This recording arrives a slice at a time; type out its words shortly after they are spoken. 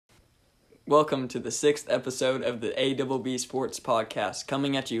Welcome to the 6th episode of the ABB Sports Podcast,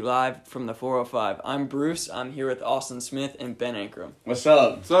 coming at you live from the 405. I'm Bruce. I'm here with Austin Smith and Ben Ankrum. What's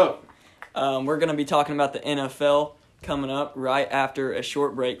up? What's up? We're going to be talking about the NFL coming up right after a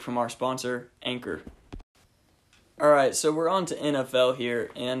short break from our sponsor, Anchor. All right, so we're on to NFL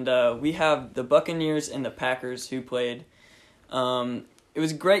here, and we have the Buccaneers and the Packers who played. It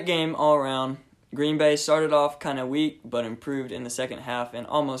was a great game all around. Green Bay started off kind of weak, but improved in the second half and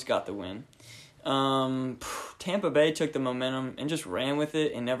almost got the win. Tampa Bay took the momentum and just ran with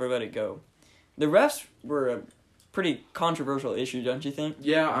it and never let it go. The refs were a pretty controversial issue, don't you think?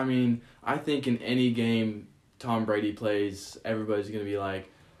 Yeah, I mean, I think in any game Tom Brady plays, everybody's going to be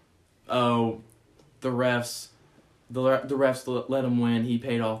like, oh, the refs let him win. He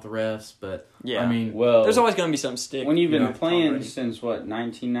paid off the refs, but, Yeah. I mean, Well, There's always going to be some stick. when you've been with Tom playing Brady. since,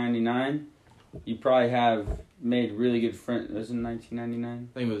 1999? You probably have made really good friends. Was it 1999?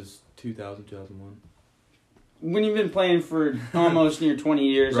 I think it was 2000, 2001. When you've been playing for almost near 20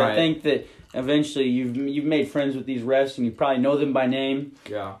 years, I Right. think that eventually you've made friends with these refs and you probably know them by name.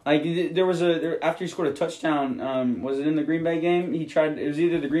 Yeah. Like after he scored a touchdown, was it in the Green Bay game? It was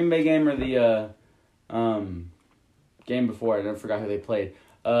either the Green Bay game or the game before. I never forgot who they played.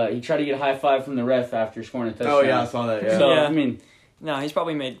 He tried to get a high five from the ref after scoring a touchdown. Oh, yeah, I saw that, yeah. So, Yeah. I mean, No, he's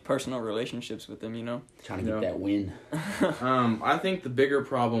probably made personal relationships with them, you know? trying to get Yeah. that win. I think the bigger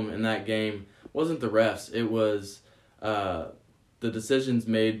problem in that game wasn't the refs. It was the decisions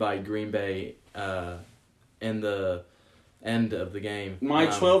made by Green Bay in the end of the game. My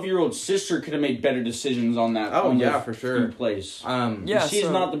 12-year-old sister could have made better decisions on that. Oh, on yeah, those for sure. few plays. Yeah, She's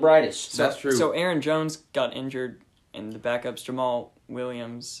so- not the brightest. That's true. So Aaron Jones got injured, and the backups Jamal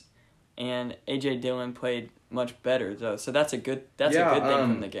Williams and A.J. Dillon played much better, though. So that's a good thing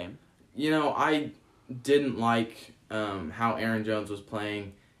from the game. You know, I didn't like how Aaron Jones was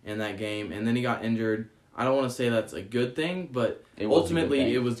playing in that game, and then he got injured. I don't want to say that's a good thing, but It was a good ultimately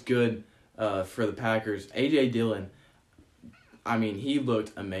thing. it was good for the Packers. A.J. Dillon, I mean, he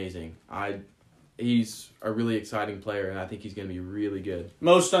looked amazing. He's a really exciting player, and I think he's going to be really good.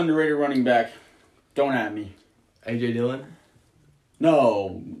 Most underrated running back. Don't at me. A.J. Dillon?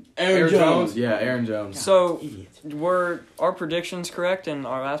 No. Aaron Jones. Yeah, Aaron Jones. So Idiot. were our predictions correct in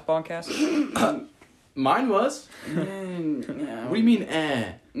our last podcast? Mine was? Yeah. What do you mean,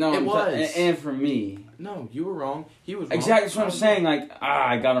 eh? No, It was. And for me. No, you were wrong. He was wrong. Exactly, that's what I I'm was saying. Like,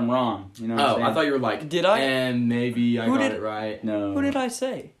 I got him wrong. You know what I'm Oh, saying? I thought you were like, Did I? And maybe I Who got did- it right. No. Who did I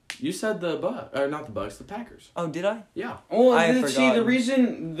say? You said the Bucks, or not the Bucks, the Packers. Oh, did I? Yeah. Well, I had see, the forgotten.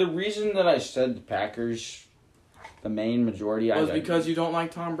 reason that I said the Packers, the main majority, Was because you don't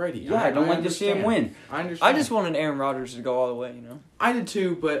like Tom Brady. Yeah, I don't like to see him win. I understand. I just wanted Aaron Rodgers to go all the way, you know? I did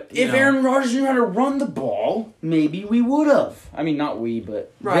too, but you If know, Aaron Rodgers knew how to run the ball, maybe we would have. I mean, not we,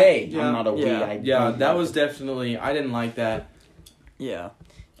 but Right, they. yeah. I'm not a we. Yeah. I Yeah, don't that like was it. definitely. I didn't like that. Yeah.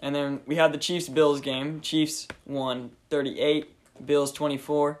 And then we had the Chiefs-Bills game. Chiefs won 38, Bills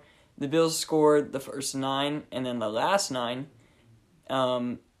 24. The Bills scored the first 9 and then the last 9.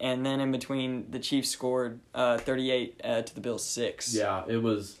 And then in between, the Chiefs scored 38 to the Bills 6. Yeah, it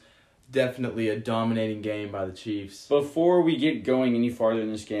was definitely a dominating game by the Chiefs. Before we get going any farther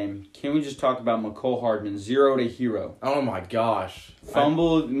in this game, can we just talk about McCole Hardman, 0 to hero? Oh my gosh!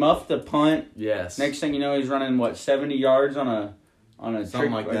 Fumbled, muffed the punt. Yes. Next thing you know, he's running 70 yards on a Something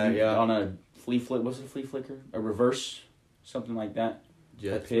trick, like that, yeah. on a flea flick. What's a flea flicker? A reverse, something like that.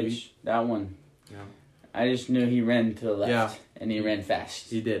 Jet A pitch. sweep. That one. Yeah. I just knew he ran to the left. Yeah. And he ran fast.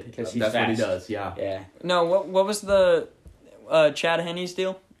 He did. Because he's That's what he fast. does. Yeah. Yeah. No, what was the Chad Henne's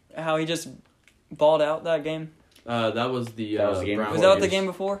deal? How he just balled out that game? That was the That was the game Browns. Was that the Warriors. game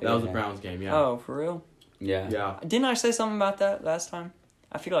before? That was the Yeah. Browns game. Yeah. Oh, for real? Yeah. Yeah. Didn't I say something about that last time?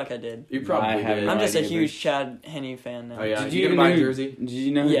 I feel like I did. You probably I have did. no I'm just a idea, huge but- Chad Henne fan now. Oh yeah. Did you you get even my know who- jersey? Did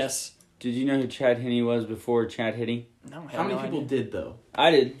you know? Yes. Did you know who Chad Henne was before Chad Henne? No, I How had many no people idea. did though?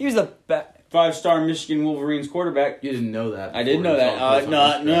 I did. He was the best. 5-star Michigan Wolverines quarterback. You didn't know that. I did before know you that. saw the post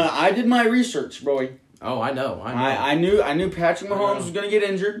on No, Instagram. I did my research, bro. Oh, I know. I knew Patrick I know. Mahomes was going to get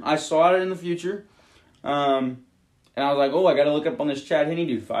injured. I saw it in the future. And I was like, I got to look up on this Chad Henne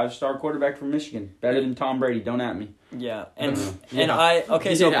dude. 5-star quarterback from Michigan. Better than Tom Brady. Don't at me. Yeah, and Yeah. and I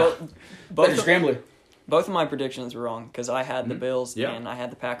okay. So Yeah. Better both scrambler. both of my predictions were wrong because I had the Bills Yeah. and I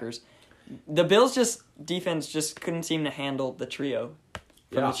had the Packers. The Bills defense just couldn't seem to handle the trio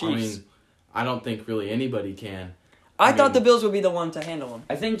from the Chiefs. I mean, I don't think really anybody can. I thought mean- the Bills would be the one to handle them.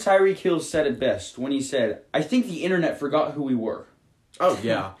 I think Tyreek Hill said it best when he said, I think the internet forgot who we were. Oh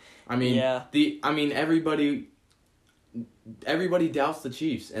yeah. I mean, Yeah. everybody doubts the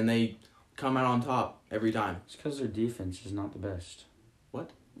Chiefs, and they come out on top every time. It's because their defense is not the best.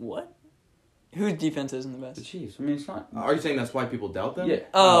 What? Whose defense isn't the The best? Chiefs. I mean, it's not. Are you saying that's why people doubt them? Yeah.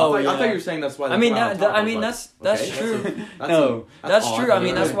 Oh, I thought yeah. you were saying that's why. I mean, that's that, why I mean, that's okay, true. No. That's odd, true. I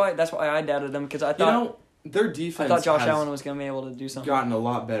mean, anyway. that's why I doubted them because I You thought know, their defense. I thought Josh has Allen was gonna be able to do something. gotten a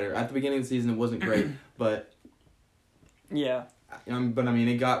lot better. At the beginning of the season, it wasn't great, but Yeah. but I mean,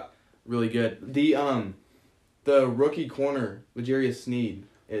 it got really good. The rookie corner, L'Jarius Sneed,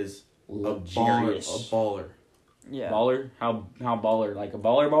 is a baller. Yeah. Baller? How baller? Like a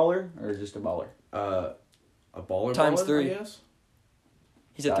baller, or just a baller? A baller Times baller, 3. I guess.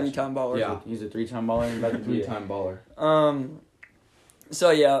 He's a 3-time baller. Yeah. He's a 3-time baller. About to be a- 3-time baller. So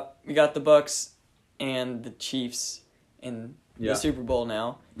yeah, we got the Bucks and the Chiefs in Yeah. the Super Bowl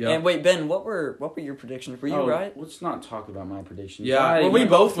now. Yeah. And wait, Ben, what were your predictions? Were you right? Let's not talk about my predictions. Yeah. Well, we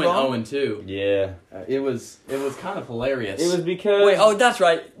both went wrong. 0-2. Yeah. It was kind of hilarious. It was because. Wait, oh, that's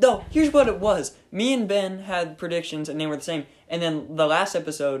right. No, here's what it was. Me and Ben had predictions, and they were the same. And then the last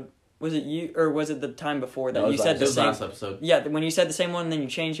episode, was it you, or was it the time before that No, it you was said It the was same? last episode. Yeah, when you said the same one, then you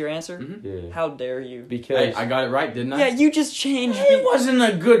changed your answer. Mm-hmm. Yeah. How dare you? Because Hey, I got it right, didn't I? Yeah, you just changed. it wasn't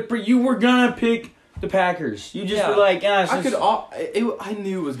a good. You were gonna pick the Packers. You just Yeah. were like, it's I just- could. I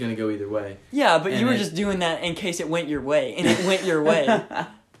knew it was gonna go either way. Yeah, but you And were it- just doing that in case it went your way, and it went your way.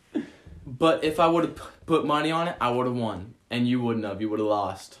 But if I would have put money on it, I would have won, and you wouldn't have. You would have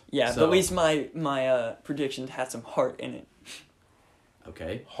lost. Yeah, So, but at least my predictions had some heart in it.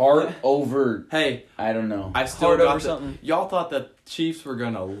 okay. Heart over. Hey, I don't know. I still Heart got over the, something. Y'all thought the Chiefs were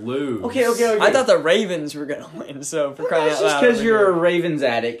gonna lose. Okay. I thought the Ravens were gonna win, so for crying That's out just loud. because you're a Ravens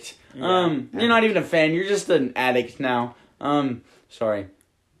addict. Yeah. You're not even a fan. You're just an addict now. Sorry.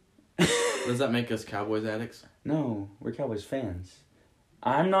 Does that make us Cowboys addicts? No, we're Cowboys fans.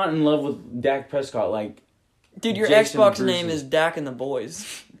 I'm not in love with Dak Prescott. Like, Dude, your Jason Xbox Bruce name is- is Dak and the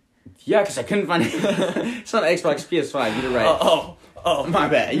Boys. yeah, because I couldn't find it. It's not Xbox, PS5. You're right. Oh. My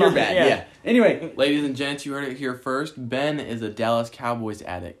bad. You're bad. Yeah. Yeah. Anyway, Ladies and gents, you heard it here first. Ben is a Dallas Cowboys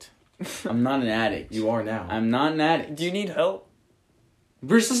addict. I'm not an addict. You are now. I'm not an addict. Do you need help?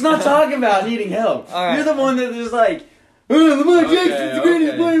 Bruce, let's not talk about needing help. All right. You're the one that is like, Lamar Okay, Jackson's the greatest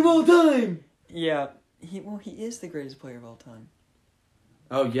okay. player of all time. Yeah. He is the greatest player of all time.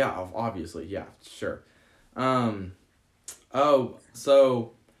 Oh yeah, obviously, yeah, sure.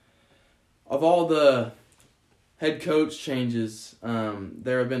 So of all the head coach changes,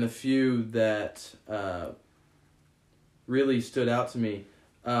 there have been a few that really stood out to me.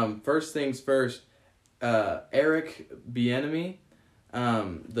 First things first, Eric Bieniemy,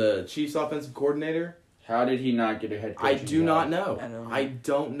 the Chiefs offensive coordinator. How did he not get a head coach? I do not know. I don't know. I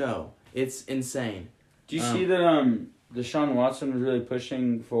don't know. It's insane. Do you see that Deshaun Watson was really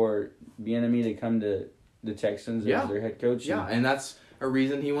pushing for Bieniemy to come to the Texans Yeah. as their head coach? Yeah, and that's a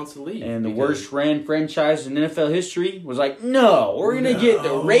reason he wants to leave. And the because- worst ran franchise in NFL history was like, no, we're going to get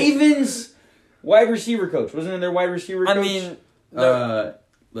the Ravens wide receiver coach. Wasn't it their wide receiver coach? I mean, they're,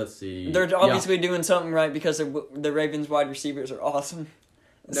 let's see. they're obviously doing something right because the Ravens wide receivers are awesome.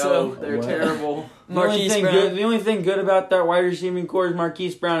 No, So, they're What? terrible. Marquise Brown. the only thing good about that wide receiving core is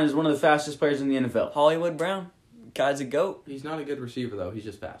Marquise Brown is one of the fastest players in the NFL. Hollywood Brown, guy's a goat. He's not a good receiver though. He's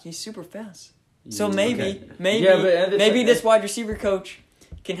just fast. He's super fast. So Yeah, maybe Yeah, but at the maybe time- this wide receiver coach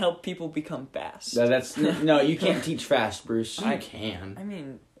can help people become fast. No, you can't teach fast, Bruce. I can. I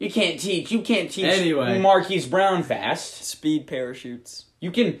mean, You can't teach Anyway. Marquise Brown fast. speed parachutes. You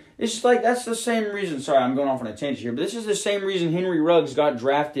can. It's just like that's the same reason. Sorry, I'm going off on a tangent here, but this is the same reason Henry Ruggs got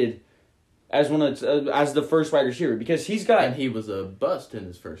drafted as as the first wide receiver because he's got. And he was a bust in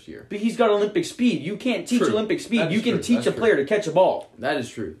his first year. But he's got Olympic speed. You can't teach True. Olympic speed. That is You can true. teach That's a true. player to catch a ball. That is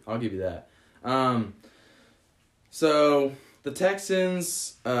true. I'll give you that. So the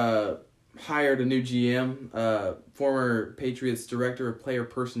Texans hired a new GM, former Patriots director of player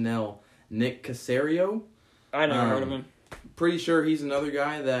personnel, Nick Caserio. I never heard of him. Pretty sure he's another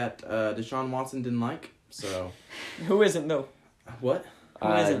guy that Deshaun Watson didn't like. So Who isn't though? what?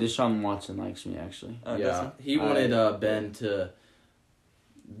 Who is it? Deshaun Watson likes me actually. Oh, Yeah, does he wanted Ben to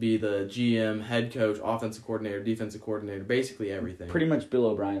be the GM, head coach, offensive coordinator, defensive coordinator, basically everything. Pretty much Bill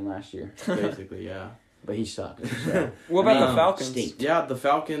O'Brien last year, Basically, yeah. but he sucked. So. What about the Um, Falcons? stink. Yeah, the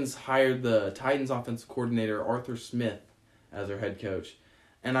Falcons hired the Titans offensive coordinator, Arthur Smith, as their head coach.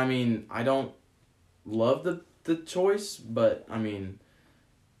 And, I mean, I don't love the choice, but, I mean,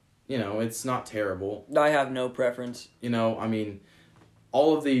 you know, it's not terrible. I have no preference. You know, I mean,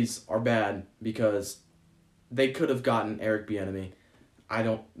 all of these are bad because they could have gotten Eric Bieniemy. I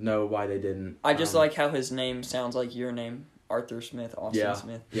don't know why they didn't. I just like how his name sounds like your name, Arthur Smith, Austin Yeah.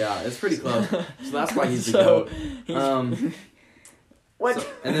 Smith. Yeah, it's pretty close. So that's why he's the So, GOAT. he's- What? So-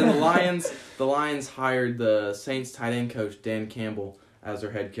 and then the Lions hired the Saints tight end coach Dan Campbell as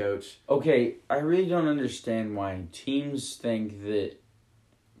their head coach. Okay, I really don't understand why teams think that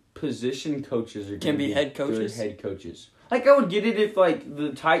position coaches are Can gonna be head coaches? Good head coaches. Like, I would get it if, like,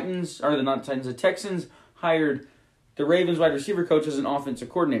 the Texans hired the Ravens wide receiver coach as an offensive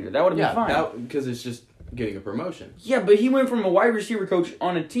coordinator. That would have been fine. Because it's just getting a promotion. Yeah, but he went from a wide receiver coach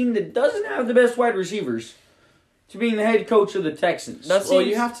on a team that doesn't have the best wide receivers to being the head coach of the Texans.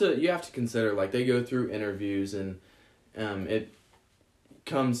 You have to consider, like, they go through interviews and it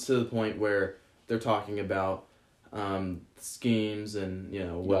comes to the point where they're talking about schemes and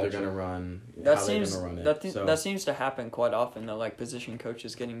what they're gonna run, That how seems they're gonna run it. that seems to happen quite often though, like position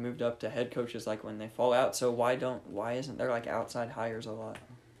coaches getting moved up to head coaches like when they fall out. So why isn't there like outside hires a lot?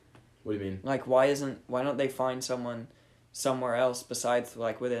 What do you mean? Like why don't they find someone somewhere else besides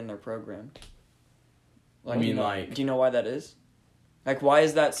like within their program? Like, do you know why that is? Like why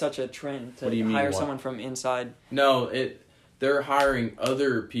is that such a trend to What do you mean, hire what? someone from inside? No, they're hiring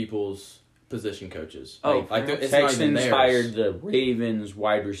other people's position coaches. Oh, it's not even Texans theirs. hired the Ravens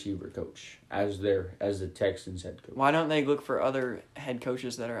wide receiver coach as the Texans head coach. Why don't they look for other head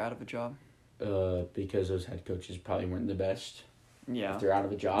coaches that are out of a job? Because those head coaches probably weren't the best. Yeah. If they're out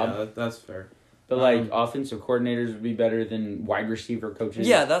of a job. Yeah, that's fair. But like offensive coordinators would be better than wide receiver coaches.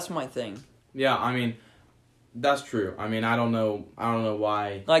 Yeah, that's my thing. Yeah, I mean, that's true. I mean, I don't know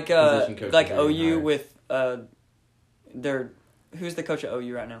why. Like position coaches like are getting OU hired. with who's the coach at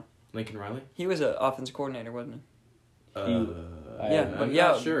OU right now? Lincoln Riley. He was an offensive coordinator, wasn't he? I'm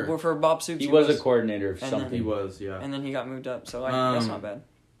not sure. Well, for Bob Stoops, He was a coordinator of and then- something. He was, yeah. and then he got moved up. So that's not bad.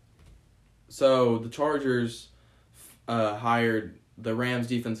 So the Chargers hired the Rams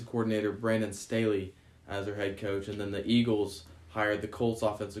defensive coordinator Brandon Staley as their head coach, and then the Eagles hired the Colts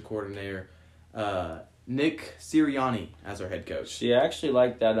offensive coordinator Nick Sirianni as their head coach. See, I actually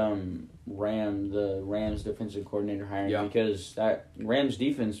like that the Rams defensive coordinator hiring because that Rams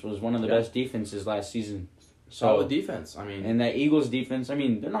defense was one of the best defenses last season. Solid defense. I mean, and that Eagles defense, I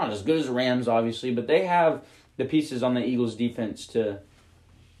mean, they're not as good as the Rams, obviously, but they have the pieces on the Eagles defense to.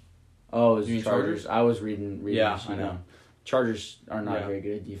 Oh, it's You mean Chargers. Chargers? I was reading. Yeah, you I know. Chargers are not very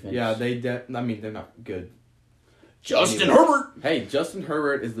good at defense. Yeah, they're not good. Justin Herbert. Hey, Justin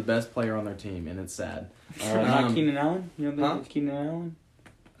Herbert is the best player on their team, and it's sad. Not Keenan Allen. You know Huh? Keenan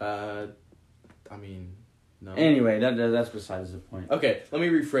Allen. I mean, no. Anyway, that's besides the point. Okay, let me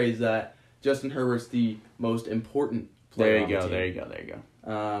rephrase that. Justin Herbert's the most important player on the team. There you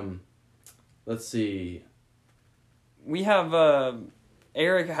go. Let's see. We have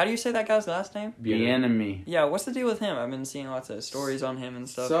Eric. How do you say that guy's last name? The enemy. Yeah, what's the deal with him? I've been seeing lots of stories on him and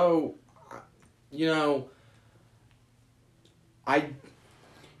stuff. So,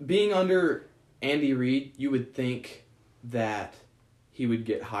 being under Andy Reid, you would think that he would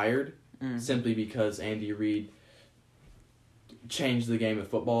get hired simply because Andy Reid changed the game of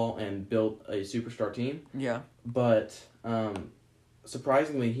football and built a superstar team. Yeah. But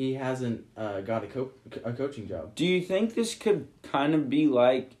surprisingly, he hasn't got a coaching job. Do you think this could kind of be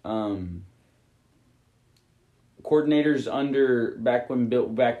like coordinators under back when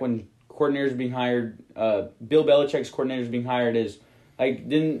coordinators being hired? Bill Belichick's coordinators being hired as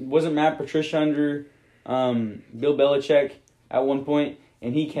wasn't Matt Patricia under Bill Belichick at one point,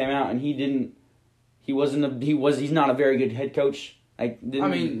 and he came out and he's not a very good head coach. They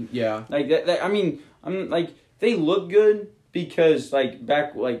look good because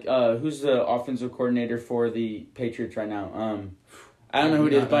who's the offensive coordinator for the Patriots right now? I don't know who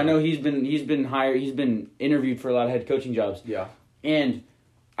it is, but I know he's been hired. He's been interviewed for a lot of head coaching jobs. Yeah, and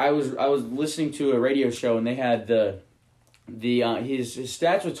I was listening to a radio show and they had his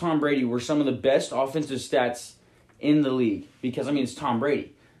stats with Tom Brady were some of the best offensive stats in the league because it's Tom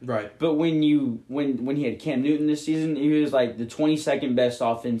Brady. Right. But when he had Cam Newton this season, he was like the 22nd best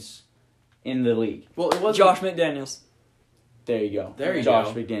offense in the league. Well, it was Josh McDaniels. There you go. There you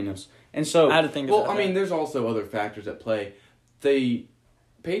Josh go. McDaniels. And so I had to think about that. There's also other factors at play. The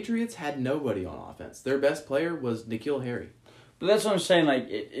Patriots had nobody on offense. Their best player was N'Keal Harry. But that's what I'm saying. Like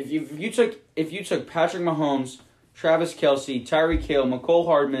if you took Patrick Mahomes, Travis Kelce, Tyreek Hill, McCole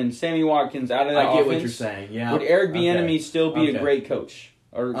Hardman, Sammy Watkins out of that I get offense, what you're saying. Yeah. would Eric Bieniemy still be a great coach?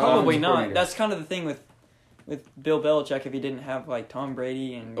 Or probably offensive not. coordinator? That's kind of the thing with Bill Belichick. If he didn't have Tom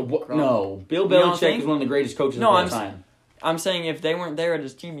Brady and Gronk. No, Bill You don't Belichick think? is one of the greatest coaches of all time. I'm saying if they weren't there at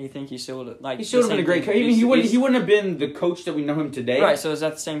his team, you think he still would have He still would have been a great coach. He wouldn't have been the coach that we know him today. Right. So is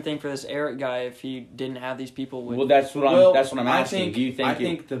that the same thing for this Eric guy? If he didn't have these people, Well, that's what I'm asking. Do you think? I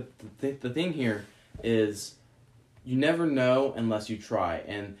think the thing here is you never know unless you try,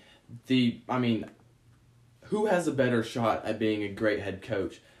 and who has a better shot at being a great head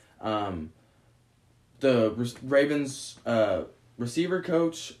coach? The Ravens receiver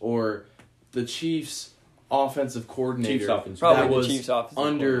coach or the Chiefs offensive coordinator. Chiefs offensive. Probably that the was Chiefs offensive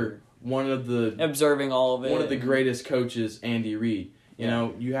under coordinator. one of the Observing all of it. one of the greatest coaches, Andy Reid. You Yeah.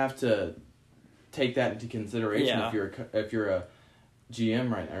 know, you have to take that into consideration Yeah. if you're a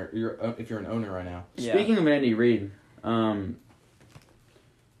GM right now, or if you're an owner right now. Yeah. Speaking of Andy Reid,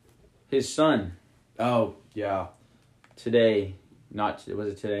 his son Oh yeah, today, was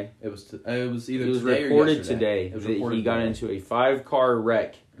it today? it was either It was today reported or yesterday. today It was that reported he got today. into a 5-car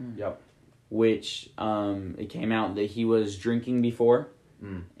wreck, Yep. which it came out that he was drinking before,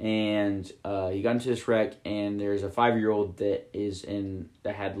 Mm. and he got into this wreck, and there's a 5-year-old that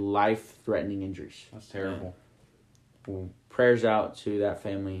had life-threatening injuries. That's terrible. Prayers out to that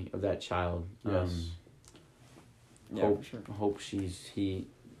family of that child. Yes. Yeah, hope, for sure. hope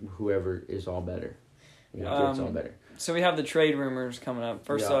whoever is all better. Yeah. It's all better. So we have the trade rumors coming up.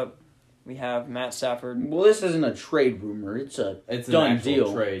 First Yeah. up, we have Matt Stafford. Well, this isn't a trade rumor. It's It's an done actual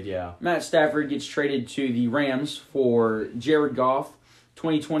deal. trade, yeah. Matt Stafford gets traded to the Rams for Jared Goff,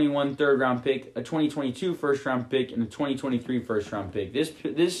 2021 third-round pick, a 2022 first-round pick, and a 2023 first-round pick.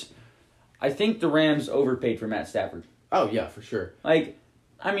 This, I think the Rams overpaid for Matt Stafford. Oh yeah, for sure.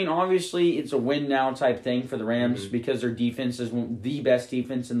 Obviously, it's a win-now type thing for the Rams Mhm. because their defense is the best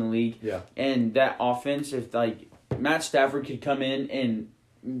defense in the league. Yeah. And that offense, if Matt Stafford could come in and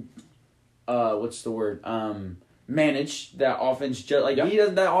manage that offense,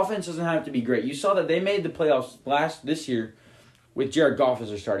 that offense doesn't have to be great. You saw that they made the playoffs this year with Jared Goff as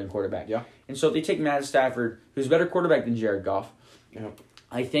their starting quarterback. Yeah. And so if they take Matt Stafford, who's a better quarterback than Jared Goff, Yep.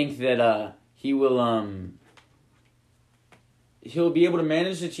 I think that he will he'll be able to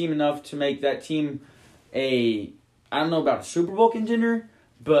manage the team enough to make that team I don't know about a Super Bowl contender,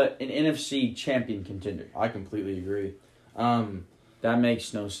 but an NFC champion contender. I completely agree. That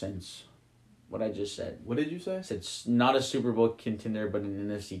makes no sense, what I just said. What did you say? I said not a Super Bowl contender, but an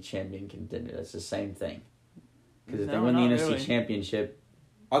NFC champion contender. That's the same thing. Because if they No, win the not NFC really. championship...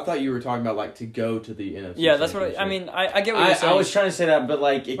 I thought you were talking about to go to the NFC. Yeah, that's what I mean. I get what you're saying. I was trying to say that, but it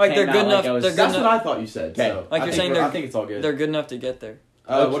Like, came they're out good enough- I was... they're good That's enough- what I thought you said. Okay. So Like I you're think saying I think it's all good. They're good enough to get there.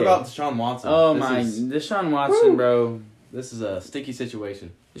 What Okay. about Deshaun Watson? Oh This is- Deshaun Watson, bro. This is a sticky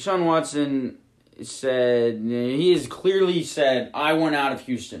situation. Deshaun Watson he has clearly said, I want out of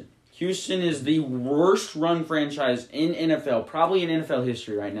Houston. Houston is the worst run franchise in NFL, probably in NFL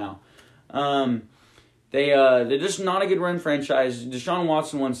history right now. They're just not a good run franchise. Deshaun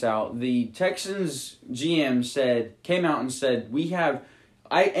Watson wants out. The Texans GM came out and said,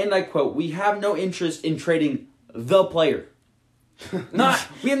 I quote, we have no interest in trading the player.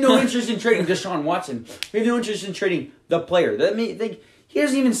 We have no interest in trading Deshaun Watson. We have no interest in trading the player. That means he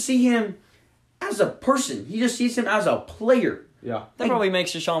doesn't even see him as a person. He just sees him as a player. Yeah. That probably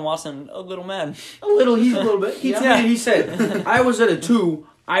makes Deshaun Watson a little mad. He's a little bit. He said, I was at a 2,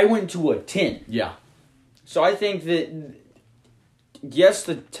 I went to a 10. Yeah. So I think that, yes,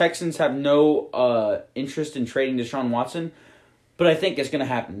 the Texans have no interest in trading Deshaun Watson, but I think it's going to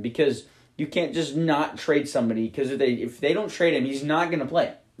happen because you can't just not trade somebody because if they don't trade him, he's not going to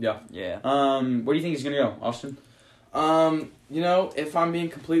play. Yeah. Yeah. Where do you think he's going to go, Austin? If I'm being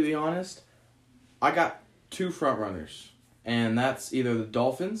completely honest, I got 2 front runners, and that's either the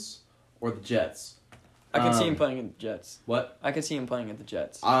Dolphins or the Jets. I could see him playing at the Jets. What? I could see him playing at the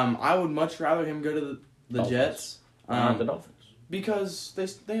Jets. I would much rather him go to the Dolphins. Jets. Not the Dolphins. Because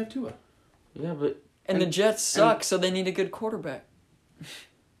they have Tua. Yeah, but... And the Jets suck, so they need a good quarterback.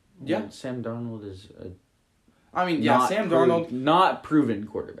 Yeah. Sam Darnold is Sam Darnold. not proven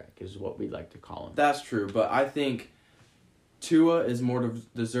quarterback is what we like to call him. That's true, but I think Tua is more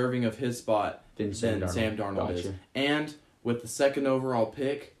deserving of his spot Than Sam Darnold. is. Gotcha. And with the 2nd overall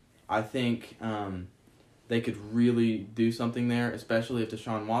pick, I think they could really do something there, especially if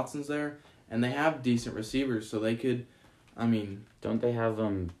Deshaun Watson's there. And they have decent receivers, so they could, Don't they have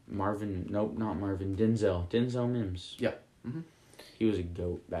Marvin? Nope, not Marvin. Denzel Mims. Yeah. Mm-hmm. He was a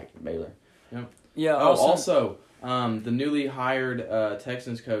GOAT back in Baylor. Yeah. Also, the newly hired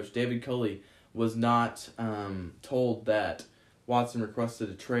Texans coach, David Culley, was not told that Watson requested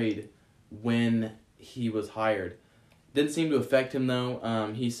a trade when he was hired. Didn't seem to affect him,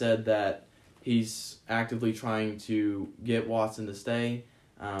 though. He said that he's actively trying to get Watson to stay.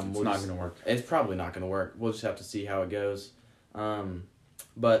 It's not going to work. It's probably not going to work. We'll just have to see how it goes.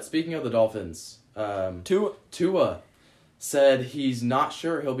 But speaking of the Dolphins, Tua said he's not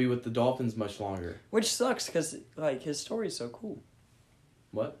sure he'll be with the Dolphins much longer. Which sucks because his story is so cool.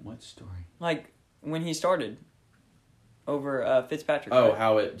 What story? Like when he started over Fitzpatrick. Oh, right?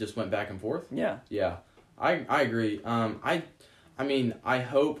 how it just went back and forth? Yeah. Yeah. I agree. I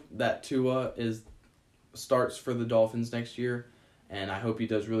hope that Tua starts for the Dolphins next year. and I hope he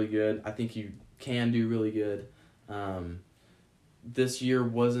does really good. I think he can do really good. This year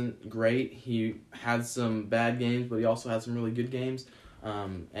wasn't great. He had some bad games, but he also had some really good games.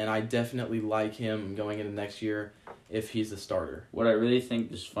 And I definitely like him going into next year if he's a starter. What I really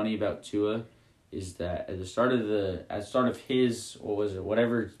think is funny about Tua is that at the start of his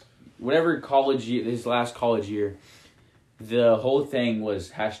whatever college year, his last college year, the whole thing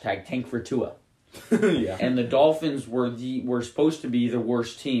was hashtag tank for Tua. Yeah. And the Dolphins were supposed to be the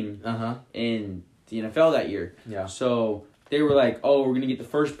worst team in the NFL that year. Yeah. So they were like, "Oh, we're gonna get the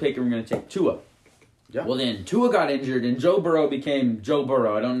first pick and we're gonna take Tua." Yeah. Well, then Tua got injured and Joe Burrow became Joe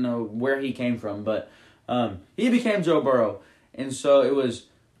Burrow. I don't know where he came from, but he became Joe Burrow, and so it was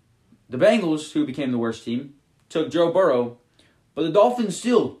the Bengals who became the worst team, took Joe Burrow, but the Dolphins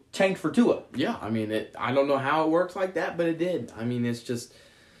still tanked for Tua. Yeah, I mean, I don't know how it works like that, but it did. I mean, it's just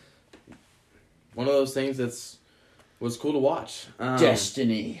one of those things was cool to watch.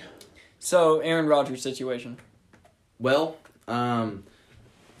 Destiny. So, Aaron Rodgers situation. Well,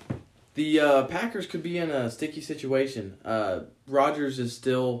 the Packers could be in a sticky situation. Rodgers is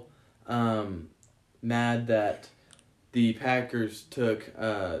still mad that the Packers took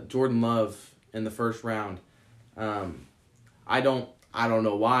Jordan Love in the first round. I don't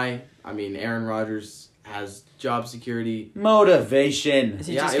know why. I mean, Aaron Rodgers has job security. Motivation. Is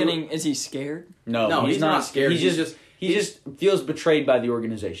he is he scared? No, he's not scared. He just feels betrayed by the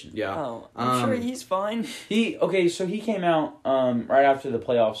organization. Yeah. Oh, I'm sure he's fine. So he came out right after the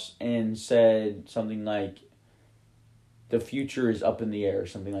playoffs and said something like, "The future is up in the air," or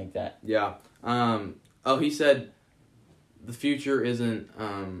something like that. Yeah. He said the future isn't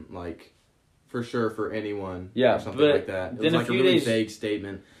like for sure for anyone. Yeah, or something but like that. It then was like a really vague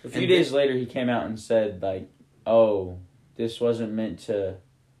statement. A few days later, he came out and said like, "Oh, this wasn't meant to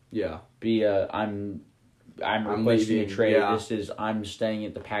be a I'm requesting a trade. Yeah. This is I'm staying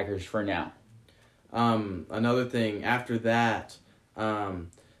at the Packers for now." Another thing after that,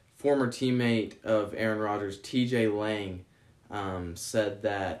 former teammate of Aaron Rodgers, T.J. Lang, said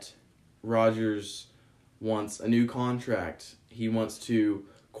that Rodgers wants a new contract. He wants to,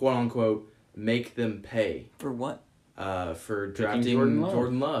 quote unquote, make them pay. For what? For drafting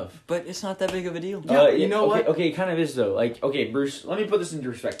Jordan Love. But it's not that big of a deal. Yeah, you know what? Okay, it kind of is though. Like, okay, Bruce, let me put this into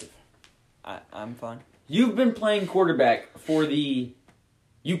perspective. I'm fine. You've been playing quarterback for the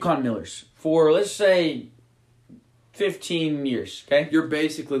Yukon Millers for, let's say, 15 years, okay? You're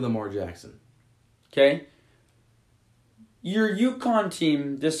basically Lamar Jackson. Okay? Your Yukon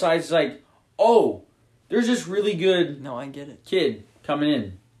team decides, like, oh, there's this really good No, I get it. kid coming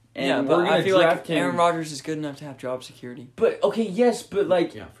in. And Yeah, we're but going I to feel draft like him. Aaron Rodgers is good enough to have job security. But, okay, yes, but,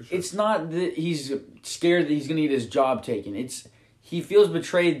 like, Yeah, for sure. it's not that he's scared that he's going to get his job taken. It's he feels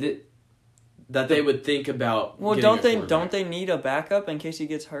betrayed that they would think about. Well, getting don't they need a backup in case he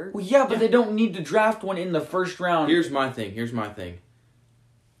gets hurt? Well, yeah, but they don't need to draft one in the first round. Here's my thing.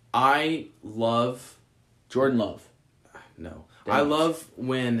 I love Jordan Love. No. Damn. I love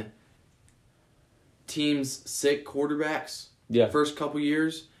when teams sick quarterbacks first couple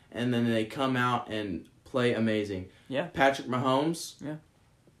years and then they come out and play amazing. Yeah. Patrick Mahomes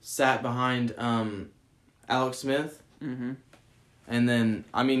sat behind Alex Smith. Mm-hmm. And then,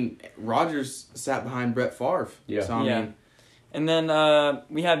 I mean, Rodgers sat behind Brett Favre. Yeah. So, I mean, And then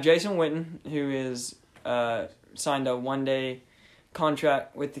we have Jason Witten, who is signed a one-day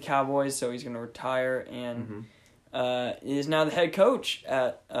contract with the Cowboys, so he's going to retire, and is now the head coach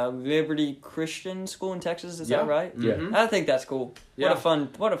at Liberty Christian School in Texas. Is that right? Yeah. Mhm. I think that's cool. Yeah.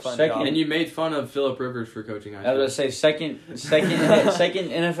 What a fun Second- job. And you made fun of Phillip Rivers for coaching high I was going to say second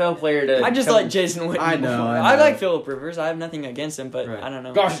NFL player to. I just come- like Jason Witten. I know, before. I I know. like Phillip Rivers. I have nothing against him, but Right. I don't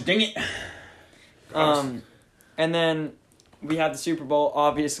know. Gosh dang it! And then we have the Super Bowl,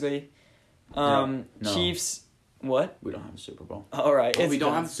 obviously. No. Chiefs. What? We don't have a Super Bowl. All right. Oh, it's we don't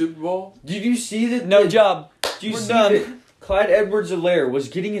done. have the Super Bowl? Did you see that? No job. Did you We're see done. that Clyde Edwards-Helaire was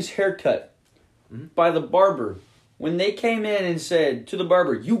getting his hair cut by the barber when they came in and said to the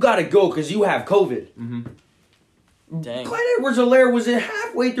barber, "You got to go because you have COVID." Mm-hmm. Dang. Clyde Edwards-Helaire was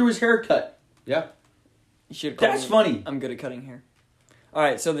halfway through his haircut. Yeah. You should have called That's me. funny. I'm good at cutting hair. All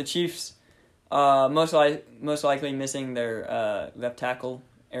right, so the Chiefs, most likely missing their left tackle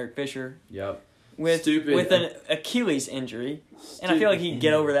Eric Fisher Yep. with Stupid. an Achilles injury, and I feel like he'd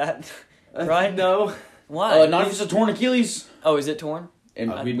get over that, right? No. Why? Not if it's a torn Achilles. Oh, is it torn?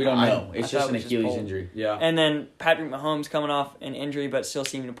 And I- we don't I- know. I It's thought just it an was just Achilles pulled. injury. Yeah. And then Patrick Mahomes coming off an injury, but still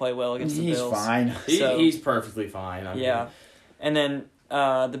seeming to play well against the He's Bills. fine. So- He's perfectly fine. I mean, Yeah, and then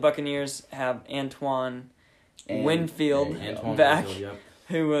the Buccaneers have Antoine Winfield Antoine back, Winfield, yep.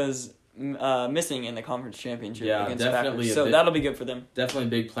 who was missing in the conference championship Yeah, against the definitely Packers. a So bit- that'll be good for them. Definitely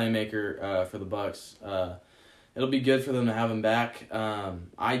a big playmaker for the Bucks. It'll be good for them to have him back.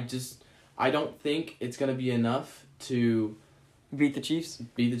 I don't think it's going to be enough to Beat the Chiefs.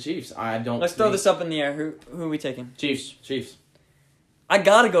 beat the Chiefs. I don't. Let's throw this up in the air. Who are we taking? Chiefs. I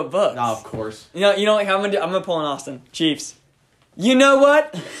gotta go Bucks. Oh, of course. You know what? I'm gonna pull in Austin. Chiefs. You know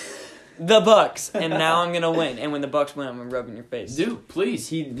what? The Bucks. And now I'm gonna win. And when the Bucks win, I'm gonna rub it in your face. Dude, please.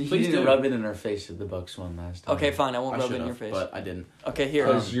 He Please didn't do. rub it in our face at the Bucks one last time. Okay, fine. I won't I rub it should in your have, face. but I didn't. Okay, here.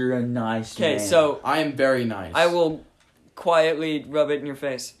 Because you're a nice man. Okay, so I am very nice. I will quietly rub it in your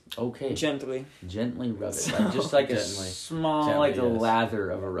face, Okay. gently. Gently rub it. Like, just like a Gently. small, Gently, like a yes.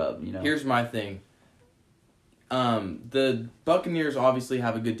 lather of a rub, you know? Here's my thing. The Buccaneers obviously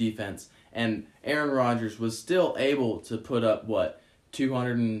have a good defense, and Aaron Rodgers was still able to put up,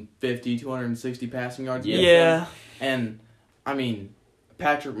 250, 260 passing yards? Yeah. And, I mean,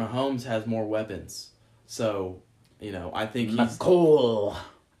 Patrick Mahomes has more weapons. So, I think he's... McCool.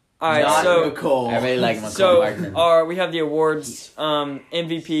 All right, not so Nicole. I really like McCool Wagner. we have the awards.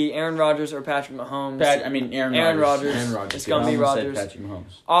 MVP: Aaron Rodgers or Patrick Mahomes. Aaron Rodgers. Aaron Rodgers. It's gonna I be almost said Rodgers. Patrick Mahomes.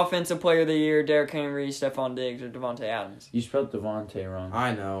 Offensive Player of the Year: Derrick Henry, Stephon Diggs, or Devontae Adams. You spelled Devontae wrong.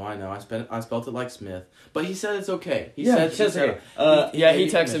 I know. I spelled it like Smith. But he said it's okay. He Yeah, said he says he okay. said- Yeah, he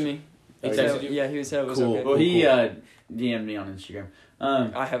gave you texted permission. me. He Oh, texted you? Yeah, he said it was Cool. okay. Well, he DM'd me on Instagram.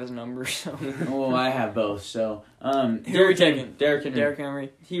 I have his number. So Well, I have both, so... Who are we Derrick taking? Henry. Derrick Henry. Derrick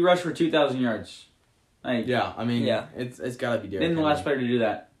Henry. He rushed for 2,000 yards. Like, Yeah, I mean, Yeah. it's got to be Derrick then the Henry. last player to do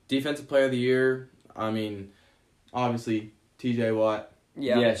that. Defensive Player of the Year, I mean, obviously, TJ Watt.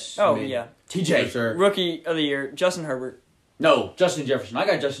 Yeah. Yes. Oh I mean, yeah. For sure. Rookie of the Year: Justin Herbert. No, Justin Jefferson. I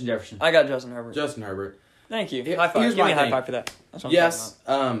got Justin Jefferson. I got Justin Herbert. Justin Herbert. Thank you. Here- High five. here's Give me my a high thing. five for that. That's what I'm Yes,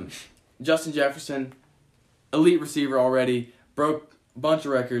 talking Justin Jefferson, elite receiver already, broke a bunch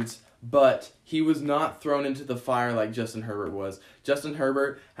of records, but he was not thrown into the fire like Justin Herbert was. Justin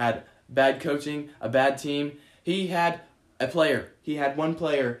Herbert had bad coaching, a bad team. He had a player. He had one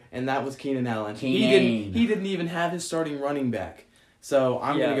player, and that was Keenan Allen. Keenan. He didn't even have his starting running back. So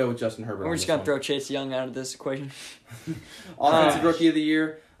I'm Yeah. going to go with Justin Herbert. about. We're on just this gonna one. throw Chase Young out of this equation. Offensive Rookie of the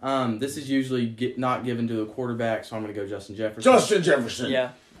Year. This is usually not given to a quarterback, so I'm going to go Justin Jefferson. Jefferson.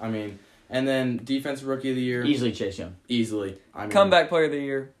 Yeah. I mean, and then Defensive Rookie of the Year. Easily Chase Young. Easily. I mean, Comeback Player of the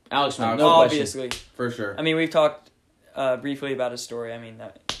Year. Alex Smith. Alex No question. Obviously. For sure. I mean, we've talked briefly about his story. I mean,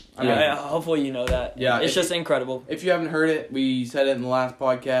 Yeah. hopefully you know that. Yeah, It's if- just incredible. If you haven't heard it, we said it in the last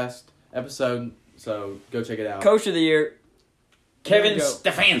podcast episode, so go check it out. Coach of the Year. Kevin Here we go.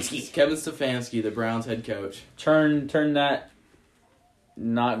 Stefanski. Kevin Stefanski, the Browns head coach. Turn that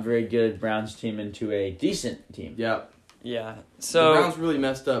not very good Browns team into a decent team. Yeah. Yeah. The So Browns really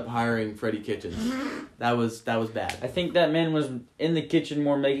messed up hiring Freddie Kitchens. That was bad. I think that man was in the kitchen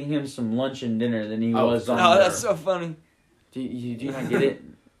more making him some lunch and dinner than he Oh, was on oh, the- that's so funny. Do you not get it?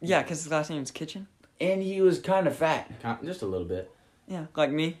 Yeah, because his last name's Kitchen. And he was kind of fat. Just a little bit. Yeah, like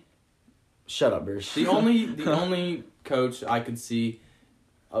me. Shut up, Bruce. The only coach I could see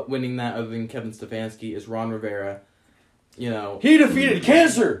winning that other than Kevin Stefanski is Ron Rivera. You know, He defeated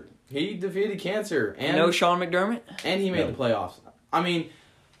cancer. he defeated cancer and No Sean McDermott. and he made the playoffs. I mean,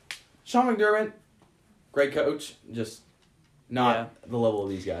 Sean McDermott, great coach, just not the level of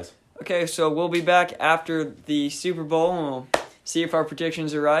these guys. Okay, so we'll be back after the Super Bowl and we'll see if our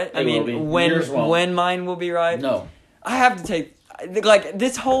predictions are right. I They will be. mean, Yours won't. when mine will be right. No. I have to take, like,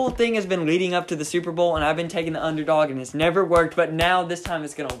 this whole thing has been leading up to the Super Bowl, and I've been taking the underdog, and it's never worked, but now this time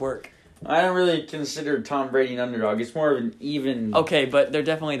it's going to work. I don't really consider Tom Brady an underdog. It's more of an even... Okay, but they're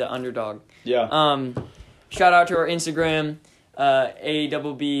definitely the underdog. Yeah. Shout out to our Instagram,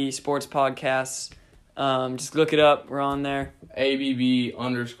 ABB Sports Podcasts. Just look it up. We're on there. ABB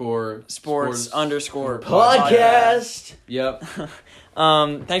 _ Sports _ Podcast. Yep.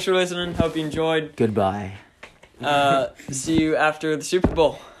 Thanks for listening. Hope you enjoyed. Goodbye. See you after the Super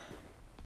Bowl.